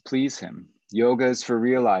sacrifice is to please him. Yoga is for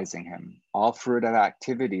realizing him. All fruitive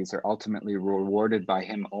activities are ultimately rewarded by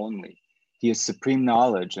him only. He is supreme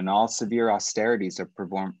knowledge, and all severe austerities are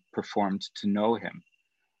performed to know him.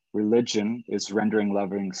 Religion is rendering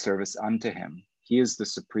loving service unto him. He is the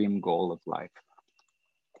supreme goal of life.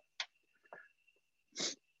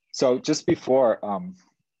 So just before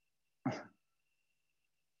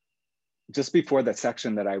that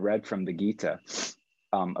section that I read from the Gita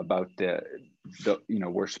about the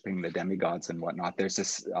worshiping the demigods and whatnot, there's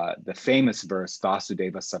this the famous verse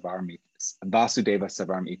Vasudeva Savarm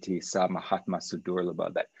iti sa Mahatma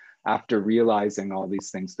Sudurlabha, that after realizing all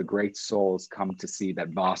these things, the great souls come to see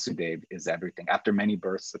that Vasudeva is everything. After many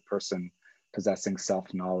births, the person possessing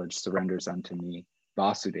self-knowledge surrenders unto me.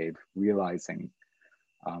 Vasudeva, realizing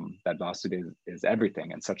that Vasudeva is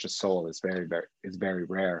everything, and such a soul is very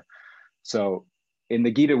rare. So in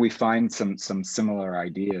the Gita, we find some similar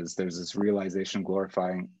ideas. There's this realization,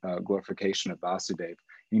 glorification of Vasudeva.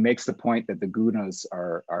 He makes the point that the gunas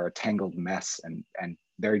are a tangled mess and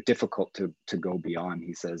very difficult to go beyond.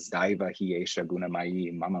 He says, Daiva hi esha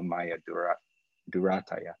gunamayi mama maya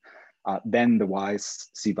durataya. Then the wise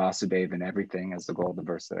see Vasudeva in everything, as the goal of the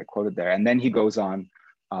verse that I quoted there. And then he goes on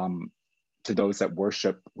to those that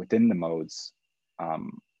worship within the modes.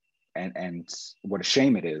 And what a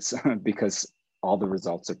shame it is, because all the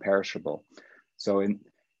results are perishable. So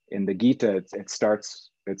in the Gita, it starts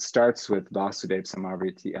with Vasudeva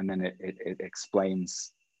Samavriti, and then it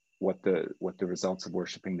explains what the results of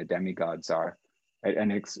worshiping the demigods are,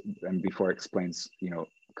 and before it explains,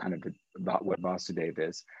 kind of about what Vasudeva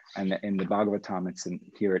is. And in the Bhagavatam,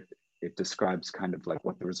 it describes kind of like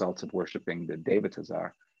what the results of worshiping the devatas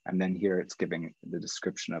are. And then here it's giving the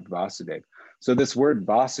description of Vasudeva. So this word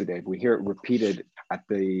Vasudeva, we hear it repeated at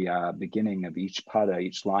the beginning of each pada,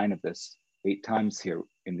 each line of this 8 times here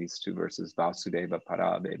in these 2 verses, Vasudeva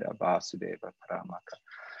Paraveda, Vasudeva Paramaka.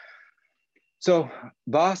 So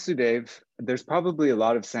Vasudeva, there's probably a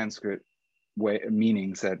lot of Sanskrit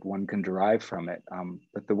meanings that one can derive from it.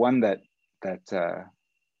 But the one that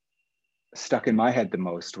stuck in my head the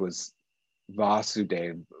most was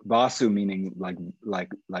Vasudev. Vasu meaning like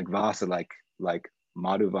Vasa, like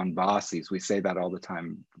Madhuvan Vasis. We say that all the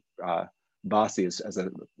time. Vasi is as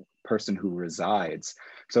a person who resides.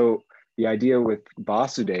 So the idea with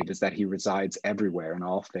Vasudeva is that he resides everywhere in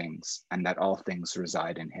all things, and that all things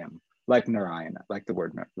reside in him, like Narayana, like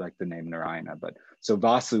the name Narayana. But so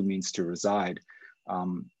Vasu means to reside,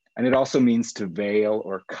 and it also means to veil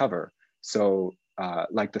or cover. So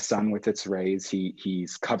like the sun with its rays,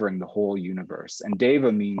 he's covering the whole universe. And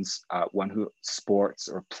Deva means one who sports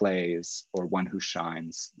or plays, or one who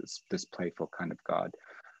shines, this playful kind of God.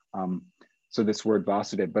 So this word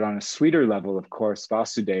Vasudeva, but on a sweeter level, of course,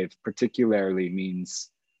 Vasudeva particularly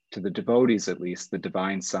means, to the devotees at least, the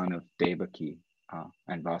divine son of Devaki,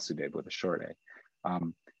 and Vasudeva with a short A.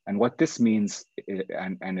 And what this means,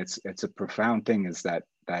 and it's a profound thing, is that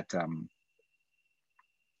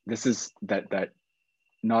this is that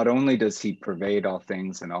not only does he pervade all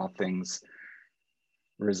things and all things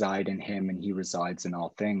reside in him and he resides in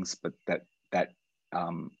all things, but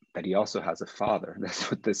that he also has a father.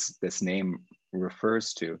 That's what this name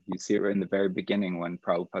refers to. You see it in the very beginning when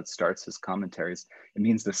Prabhupada starts his commentaries. It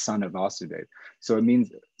means the son of Vasudeva. So it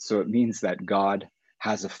means that God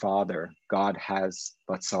has a father. God has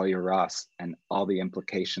Vatsalya Ras and all the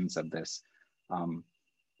implications of this.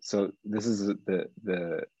 So this is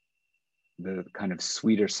the kind of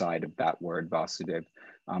sweeter side of that word Vasudeva,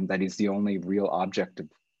 that he's the only real object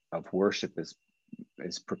of worship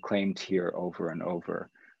is proclaimed here over and over,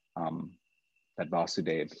 that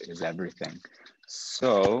Vasudeva is everything.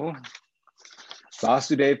 So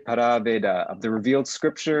Vasudeva Paraveda, of the revealed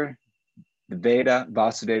scripture, the Veda,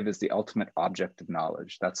 Vasudeva is the ultimate object of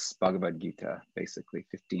knowledge. That's Bhagavad Gita, basically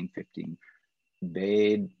 15:15.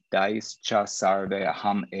 Vedaischa sarve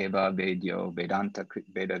aham eva vedyo vedanta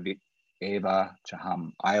veda eva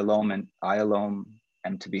chaham. I alone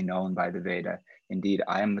am to be known by the Veda. Indeed,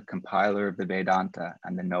 I am the compiler of the Vedanta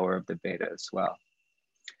and the knower of the Veda as well.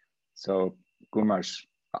 So Gumarsh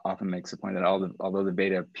often makes the point that although the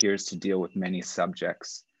Veda appears to deal with many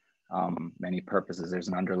subjects, many purposes, there's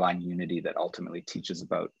an underlying unity that ultimately teaches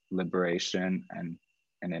about liberation and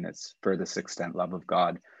in its furthest extent, love of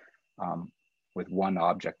God, with one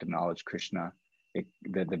object of knowledge, Krishna.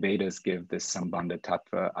 The Vedas give this Sambandha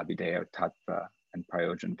Tattva, Abhideya Tattva, and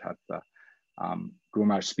Prayojan Tattva.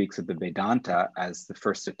 Gumarsh speaks of the Vedanta as the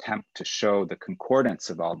first attempt to show the concordance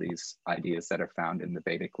of all these ideas that are found in the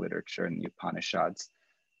Vedic literature and the Upanishads.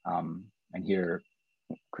 And here,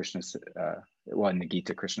 Krishna, in the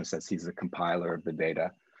Gita, Krishna says he's the compiler of the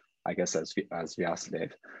Veda, I guess as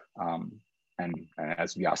Vyasadeva. And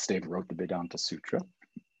as Vyasadeva wrote the Vedanta Sutra.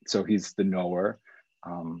 So he's the knower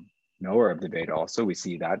of the Veda also. We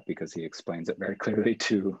see that because he explains it very clearly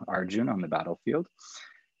to Arjuna on the battlefield.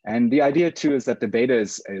 And the idea too is that the Veda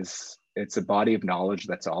it's a body of knowledge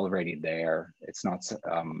that's already there. It's not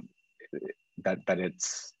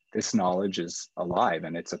this knowledge is alive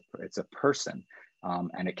and it's a person,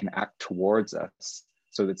 and it can act towards us.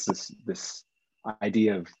 So it's this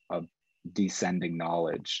idea of descending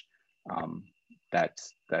knowledge, that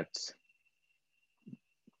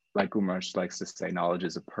like Gumarsh likes to say, knowledge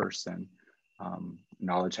is a person.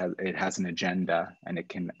 Knowledge has an agenda and it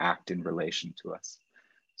can act in relation to us.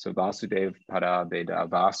 So Vasudeva Paraveda,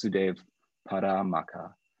 Vasudeva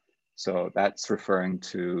Paramaka. So that's referring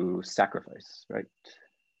to sacrifice, right?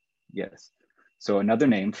 Yes. So another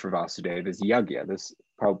name for Vasudeva is Yagya. This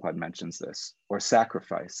Prabhupada mentions this, or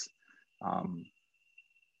sacrifice.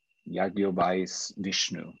 Yagyobais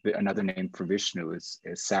Vishnu, another name for Vishnu is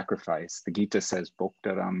sacrifice. The Gita says,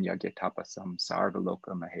 Bhoktaram Yagyatapasam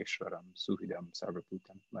Sarvaloka Maheshwaram Suhidam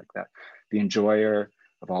Sarvabhutam, like that. The enjoyer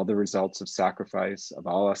of all the results of sacrifice, of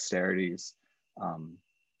all austerities.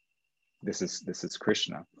 This is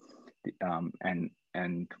Krishna. And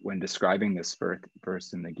when describing this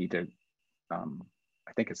verse in the Gita,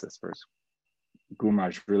 I think it's this verse, Guru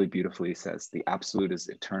Maharaj really beautifully says, the absolute is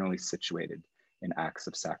eternally situated in acts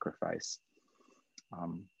of sacrifice.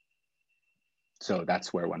 So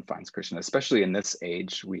that's where one finds Krishna, especially in this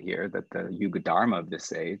age. We hear that the Yuga Dharma of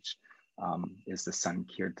this age is the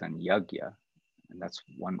Sankirtan Yagya, and that's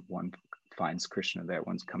one finds Krishna there.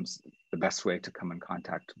 The best way to come in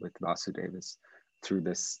contact with Vasudeva is through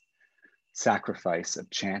this sacrifice of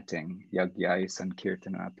chanting Yagyai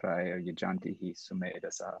Sankirtana Praya Yajantihi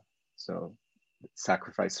Sumedasa. So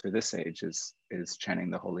sacrifice for this age is chanting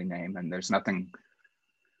the holy name, and there's nothing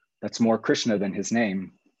that's more Krishna than his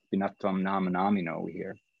name, Vinatvam Namanamino, we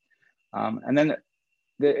hear. And then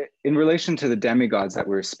in relation to the demigods that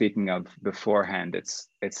we were speaking of beforehand,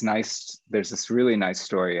 it's nice, there's this really nice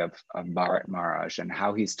story of Bharat Maharaj and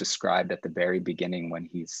how he's described at the very beginning when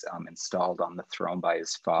he's installed on the throne by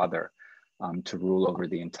his father to rule over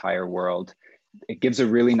the entire world. It gives a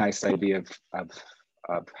really nice idea of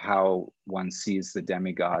how one sees the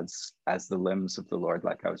demigods as the limbs of the Lord,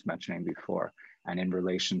 like I was mentioning before. And in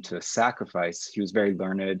relation to sacrifice, he was very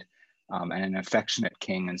learned and an affectionate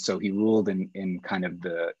king. And so he ruled in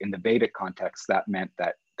the Vedic context. That meant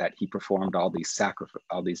that he performed all these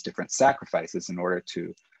different sacrifices in order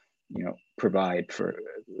to, provide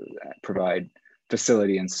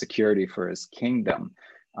facility and security for his kingdom.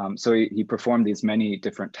 So he performed these many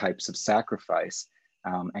different types of sacrifice.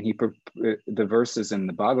 And the verses in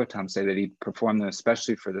the Bhagavatam say that he performed them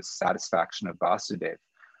especially for the satisfaction of Vasudeva.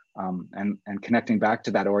 And connecting back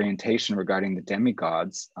to that orientation regarding the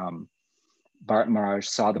demigods, Bharat Maharaj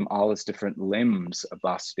saw them all as different limbs of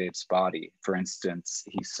Vasudeva's body. For instance,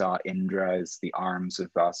 he saw Indra as the arms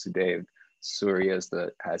of Vasudeva, Surya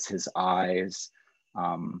as his eyes.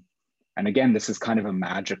 And again, this is kind of a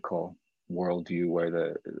magical worldview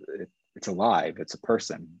where it's alive, it's a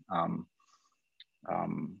person.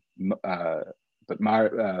 But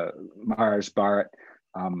Maharaj Bharat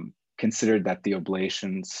considered that the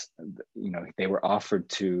oblations, they were offered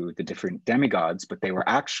to the different demigods, but they were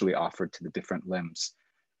actually offered to the different limbs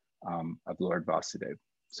of Lord Vasudeva.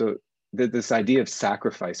 So this idea of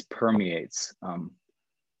sacrifice permeates,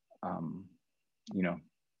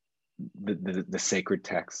 the sacred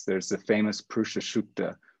texts. There's the famous Purusha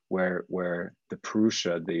Shukta, where the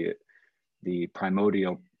Purusha, the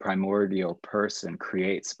primordial person,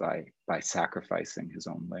 creates by sacrificing his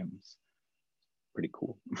own limbs. Pretty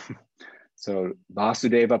cool. So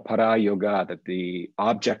Vasudeva Para Yoga, that the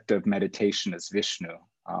object of meditation is Vishnu.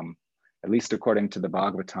 At least according to the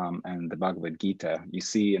Bhagavatam and the Bhagavad Gita, you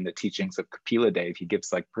see in the teachings of Kapila Dev, he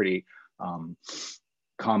gives like pretty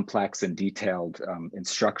complex and detailed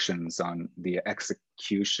instructions on the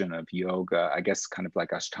execution of yoga, I guess kind of like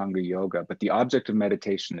Ashtanga yoga, but the object of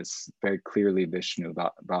meditation is very clearly Vishnu,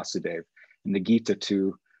 Vasudeva. In the Gita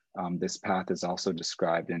too, this path is also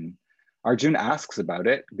described, and Arjuna asks about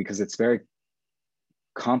it because it's very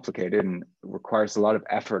complicated and requires a lot of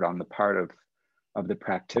effort on the part of the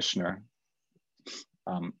practitioner,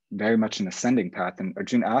 very much an ascending path. And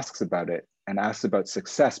Arjuna asks about it and asks about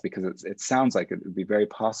success because it sounds like it would be very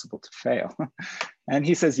possible to fail. And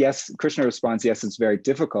he says, yes, Krishna responds, yes, it's very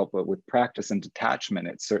difficult, but with practice and detachment,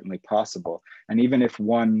 it's certainly possible. And even if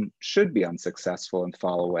one should be unsuccessful and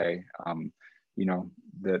fall away,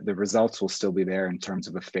 the results will still be there in terms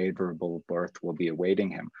of a favorable birth will be awaiting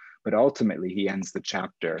him. But ultimately, he ends the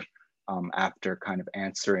chapter after kind of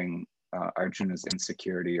answering Arjuna's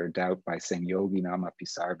insecurity or doubt by saying, Yogi nama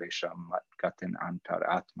pisarvesham matgatin antar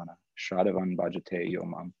atmana shadavan bhajate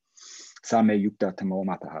yomam same yukta tamo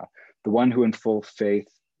mataha. The one who in full faith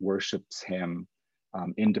worships him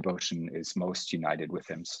in devotion is most united with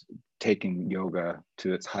him, taking yoga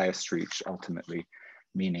to its highest reach, ultimately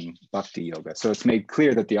meaning bhakti yoga. So it's made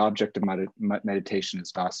clear that the object of meditation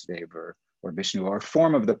is Vasudeva or Vishnu, or a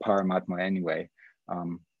form of the Paramatma anyway,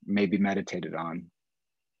 may be meditated on.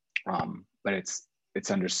 But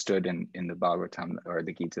it's understood in the Bhagavatam or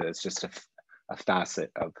the Gita as just a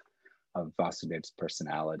facet of Vasudeva's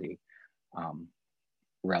personality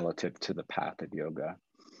relative to the path of yoga.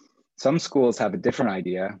 Some schools have a different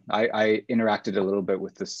idea. I interacted a little bit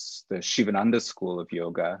with the Shivananda school of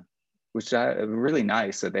yoga, which are really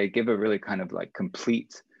nice. So they give a really kind of like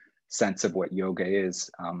complete sense of what yoga is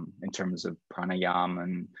in terms of pranayama.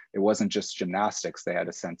 And it wasn't just gymnastics. They had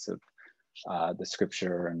a sense of the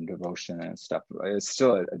scripture and devotion and stuff. It's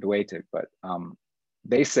still a Advaitic, but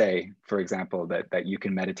they say, for example, that you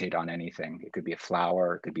can meditate on anything. It could be a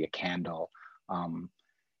flower, it could be a candle,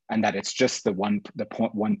 and that it's just the one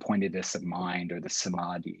pointedness of mind, or the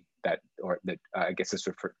samadhi, I guess it's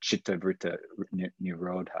for chitta vritta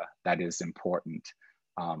nirodha, that is important.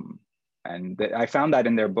 And I found that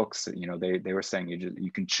in their books. You know, they were saying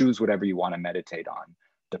you can choose whatever you want to meditate on.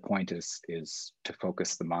 The point is to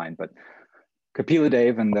focus the mind. But Kapila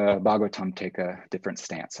Dev and the Bhagavatam take a different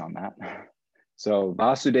stance on that. So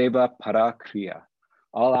Vasudeva Parakriya,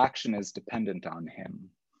 all action is dependent on him.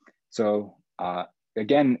 So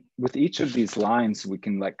again, with each of these lines, we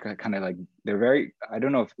can they're very, I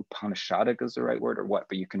don't know if Upanishadic is the right word or what,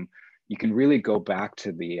 but you can really go back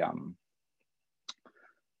to the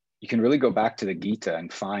Gita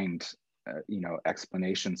and find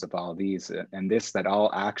explanations of all these. And this, that all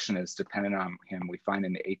action is dependent on him, we find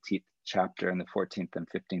in the 18th chapter and the 14th and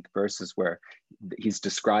 15th verses, where he's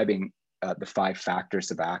describing the 5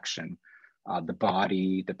 factors of action, the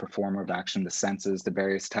body, the performer of action, the senses, the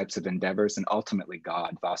various types of endeavors, and ultimately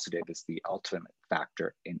God. Vasudeva is the ultimate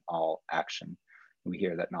factor in all action. We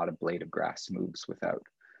hear that not a blade of grass moves without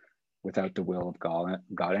the will of God.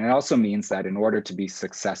 And it also means that in order to be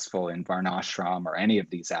successful in Varnashram or any of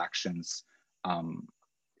these actions,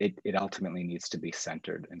 it ultimately needs to be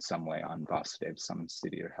centered in some way on Vasudeva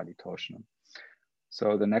Samsiddhi or Haritoshanam.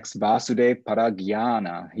 So the next, Vasudeva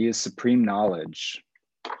Paragyana, he is supreme knowledge.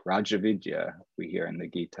 Rajavidya, we hear in the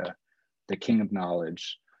Gita, the king of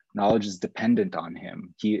knowledge. Knowledge is dependent on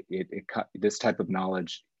him. This type of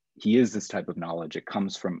knowledge, he is this type of knowledge. It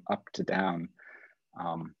comes from up to down.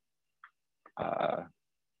 The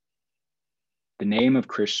name of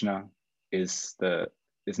Krishna is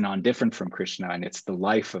non-different from Krishna, and it's the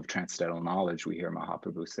life of transcendental knowledge. We hear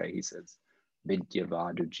Mahaprabhu say, he says, Vidya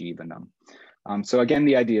Vadu Jivanam. So again,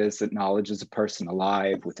 the idea is that knowledge is a person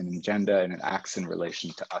alive with an agenda, and it acts in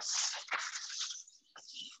relation to us.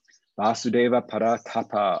 Vasudeva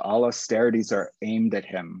Paratapa, all austerities are aimed at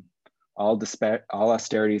him. All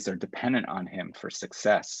austerities are dependent on him for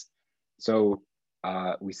success. So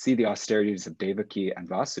we see the austerities of Devaki and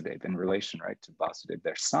Vasudeva in relation, right, to Vasudeva,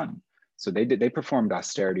 their son. So they performed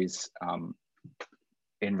austerities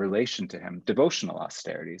in relation to him, devotional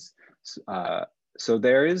austerities. So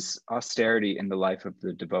there is austerity in the life of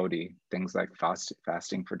the devotee, things like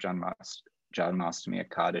fasting for Janmashtami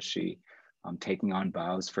Ekadashi, taking on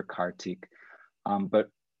vows for Kartik.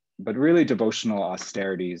 But really devotional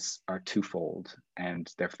austerities are twofold,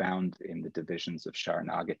 and they're found in the divisions of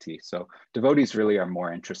Sharanagati. So devotees really are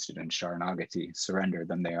more interested in Sharanagati, surrender,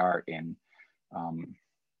 than they are in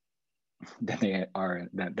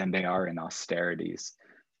austerities.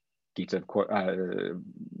 Gita, of course,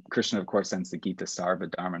 Krishna, of course, sends the Gita Sarva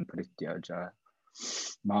Dharman Parityaja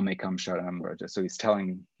Mamekam Sharanam Raja. So he's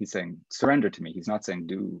saying, surrender to me. He's not saying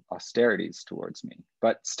do austerities towards me.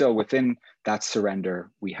 But still within that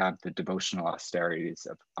surrender, we have the devotional austerities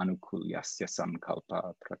of Anukulyasya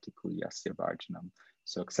Samkalpa Pratikulyasya Varjanam.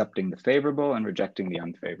 So accepting the favorable and rejecting the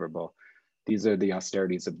unfavorable. These are the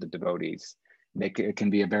austerities of the devotees. It can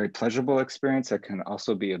be a very pleasurable experience. It can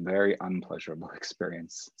also be a very unpleasurable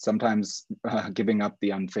experience. Sometimes giving up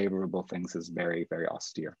the unfavorable things is very, very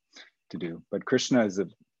austere to do. But Krishna is a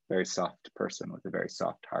very soft person with a very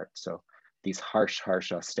soft heart. So these harsh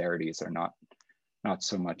austerities are not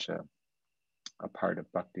so much a part of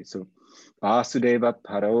bhakti. So Vasudeva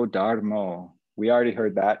Paro Dharmo. We already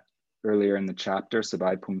heard that earlier in the chapter.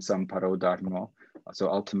 Savai Pumsam Paro Dharmo. So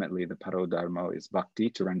ultimately, the Paro Dharma is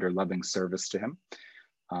bhakti, to render loving service to him.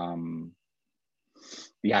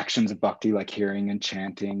 The actions of bhakti, like hearing and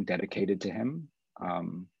chanting, dedicated to him,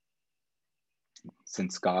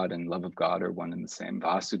 since God and love of God are one and the same.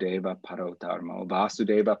 Vasudeva Paro Dharma,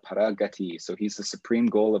 Vasudeva Paragati. So he's the supreme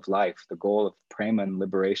goal of life. The goal of prema and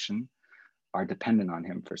liberation are dependent on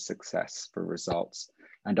him for success, for results.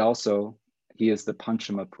 And also, he is the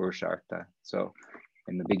Panchama Purushartha. So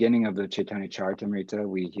in the beginning of the Chaitanya Charitamrita,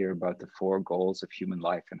 we hear about the 4 goals of human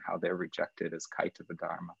life and how they're rejected as Kaitava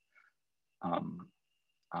Dharma,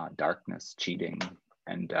 darkness, cheating,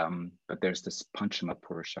 and but there's this Panchama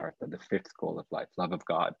Purushartha, the 5th goal of life, love of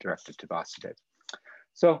God, directed to Vasudeva.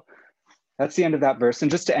 So that's the end of that verse. And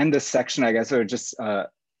just to end this section, I guess I would just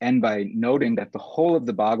end by noting that the whole of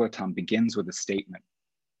the Bhagavatam begins with a statement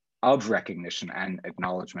of recognition and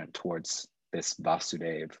acknowledgement towards this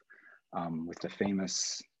Vasudeva. With the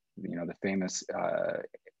famous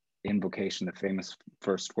invocation, the famous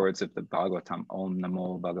first words of the Bhagavatam, Om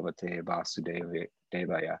Namo Bhagavate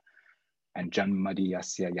Vasudevaya. and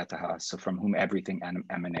Janmadiyasya Yataha, so from whom everything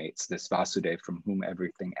emanates, this Vasudev from whom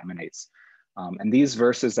everything emanates. And these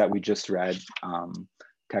verses that we just read,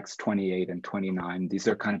 text 28 and 29, these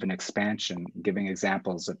are kind of an expansion, giving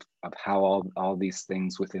examples of how all these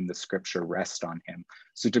things within the scripture rest on him.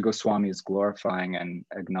 Sutta Goswami is glorifying and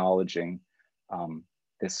acknowledging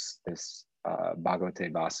this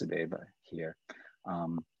Bhagavate Vasudeva here.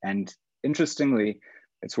 And interestingly,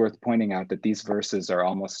 it's worth pointing out that these verses are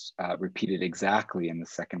almost repeated exactly in the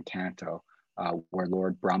second canto, where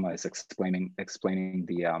Lord Brahma is explaining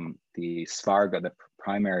the Svarga, the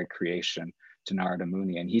primary creation, to Narada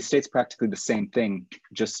Muni. And he states practically the same thing,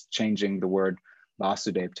 just changing the word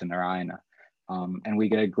Vasudev to Narayana. And we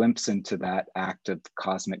get a glimpse into that act of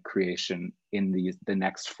cosmic creation in the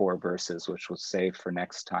next 4 verses, which we'll save for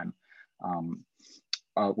next time,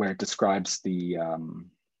 where it describes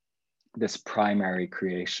this primary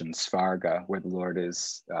creation, Svarga, where the Lord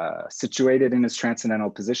is situated in his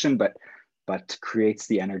transcendental position, but creates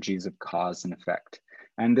the energies of cause and effect.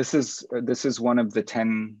 And this is one of the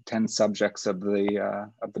 10 subjects of the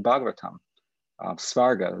Bhagavatam,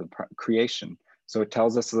 Svarga, the creation. So it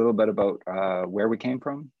tells us a little bit about where we came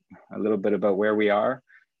from, a little bit about where we are,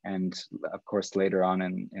 and of course later on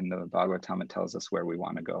in the Bhagavatam it tells us where we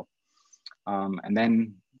want to go. And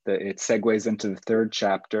then it segues into the 3rd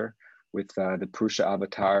chapter with the Purusha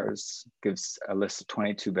avatars, gives a list of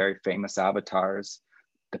 22 very famous avatars,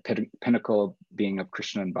 the pinnacle being of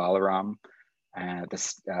Krishna and Balaram.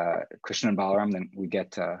 Krishna and Balaram, then we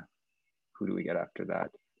get, who do we get after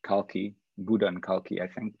that? Kalki, Buddha and Kalki, I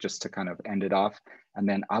think, just to kind of end it off. And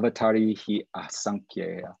then Avatari hi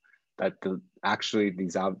asankhya, that actually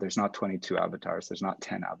there's not 22 avatars, there's not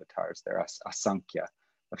 10 avatars, there are asankhya,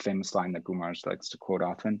 a famous line that Gumaraj likes to quote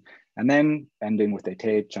often. And then ending with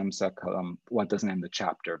Ete Chamsa Kalam, what doesn't end the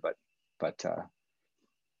chapter, but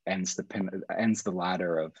ends the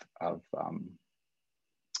ladder of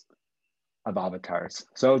avatars.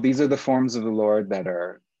 So these are the forms of the Lord that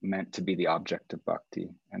are meant to be the object of bhakti.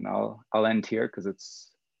 And I'll end here because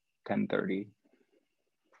it's 10:30.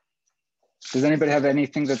 Does anybody have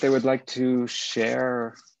anything that they would like to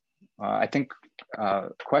share? I think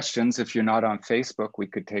questions, if you're not on Facebook, we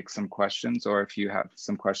could take some questions, or if you have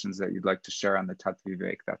some questions that you'd like to share on the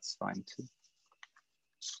Tatvivek, that's fine too.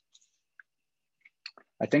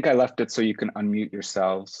 I think I left it so you can unmute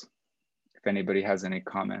yourselves if anybody has any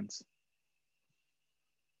comments.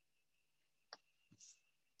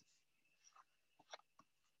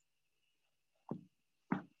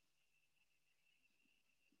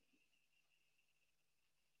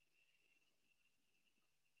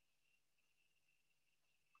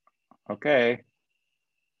 Okay.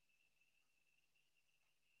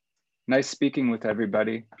 Nice speaking with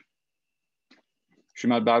everybody.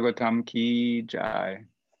 Srimad Bhagavatam ki jai.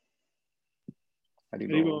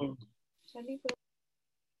 Haribol.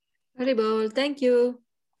 Haribol. Thank you.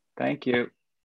 Thank you.